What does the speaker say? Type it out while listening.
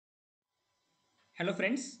Hello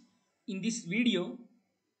friends, in this video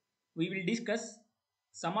we will discuss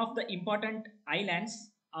some of the important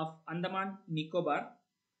islands of Andaman Nicobar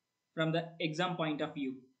from the exam point of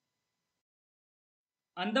view.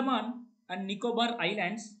 Andaman and Nicobar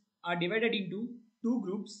Islands are divided into two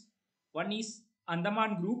groups. One is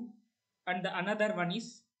Andaman Group and the another one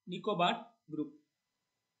is Nicobar Group.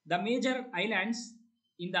 The major islands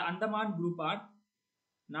in the Andaman Group are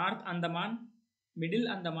North Andaman, Middle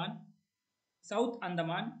Andaman, South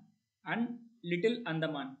Andaman and Little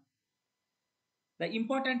Andaman. The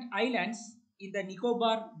important islands in the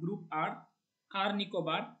Nicobar group are Car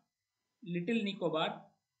Nicobar, Little Nicobar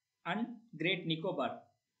and Great Nicobar.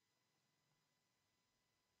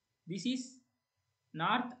 This is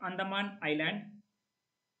North Andaman Island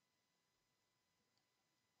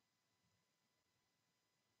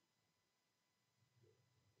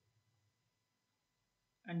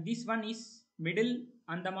and this one is Middle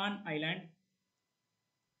Andaman Island.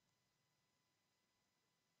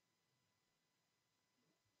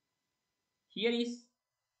 Here is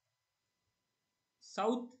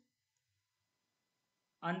South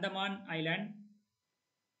Andaman Island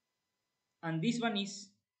and this one is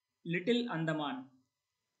Little Andaman.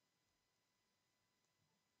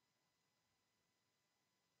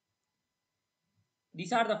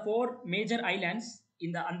 These are the four major islands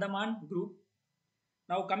in the Andaman group.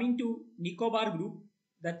 Now coming to Nicobar group,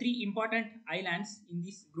 the three important islands in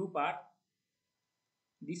this group are,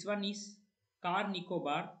 this one is Car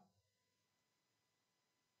Nicobar,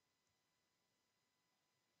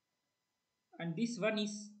 and this one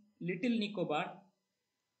is Little Nicobar,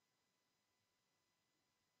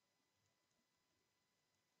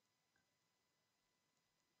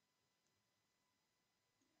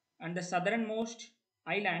 and the southernmost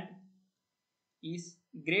island is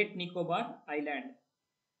Great Nicobar Island.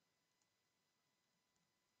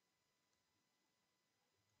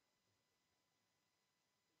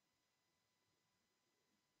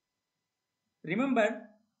 Remember,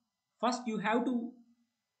 first you have to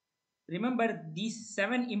remember these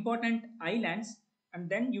seven important islands and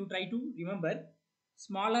then you try to remember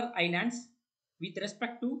smaller islands with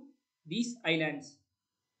respect to these islands.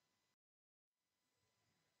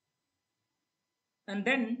 And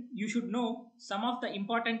then you should know some of the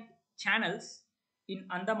important channels in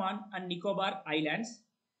Andaman and Nicobar Islands.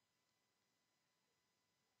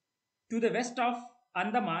 To the west of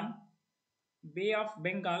Andaman, Bay of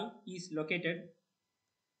Bengal is located,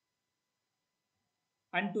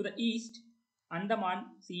 and to the east, Andaman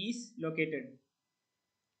Sea is located.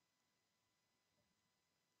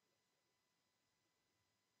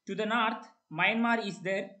 To the north, Myanmar is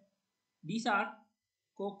there. These are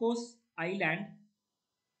Coco's Island,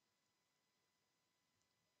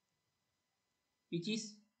 which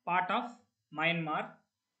is part of Myanmar,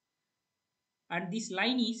 and this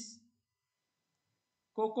line is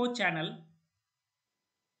Coco Channel.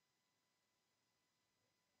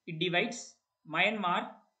 It divides Myanmar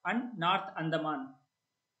and North Andaman.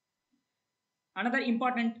 Another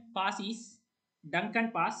important pass is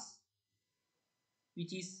Duncan Pass,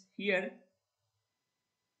 which is here.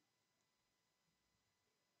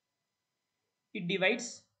 It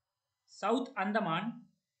divides South Andaman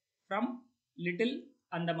from Little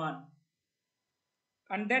Andaman.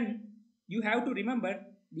 And then you have to remember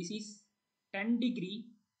this is 10°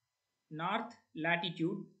 north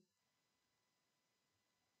latitude,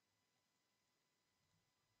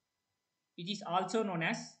 which is also known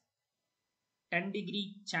as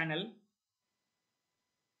 10° channel.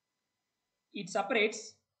 It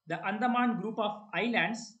separates the Andaman group of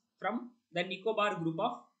islands from the Nicobar group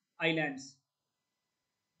of islands.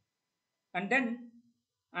 And then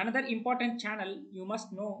another important channel you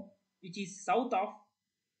must know, which is south of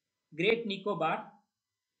Great Nicobar.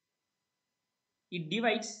 It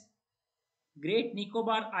divides Great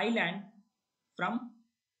Nicobar Island from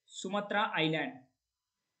Sumatra Island.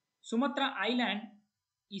 Sumatra Island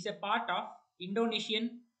is a part of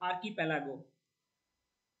Indonesian archipelago.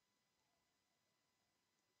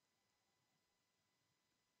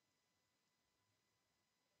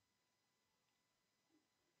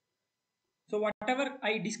 So whatever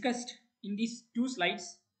I discussed in these two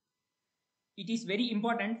slides, it is very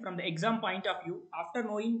important from the exam point of view. After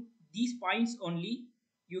knowing these points only,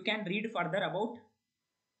 you can read further about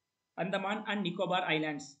Andaman and Nicobar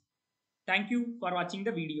Islands. Thank you for watching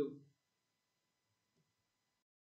the video.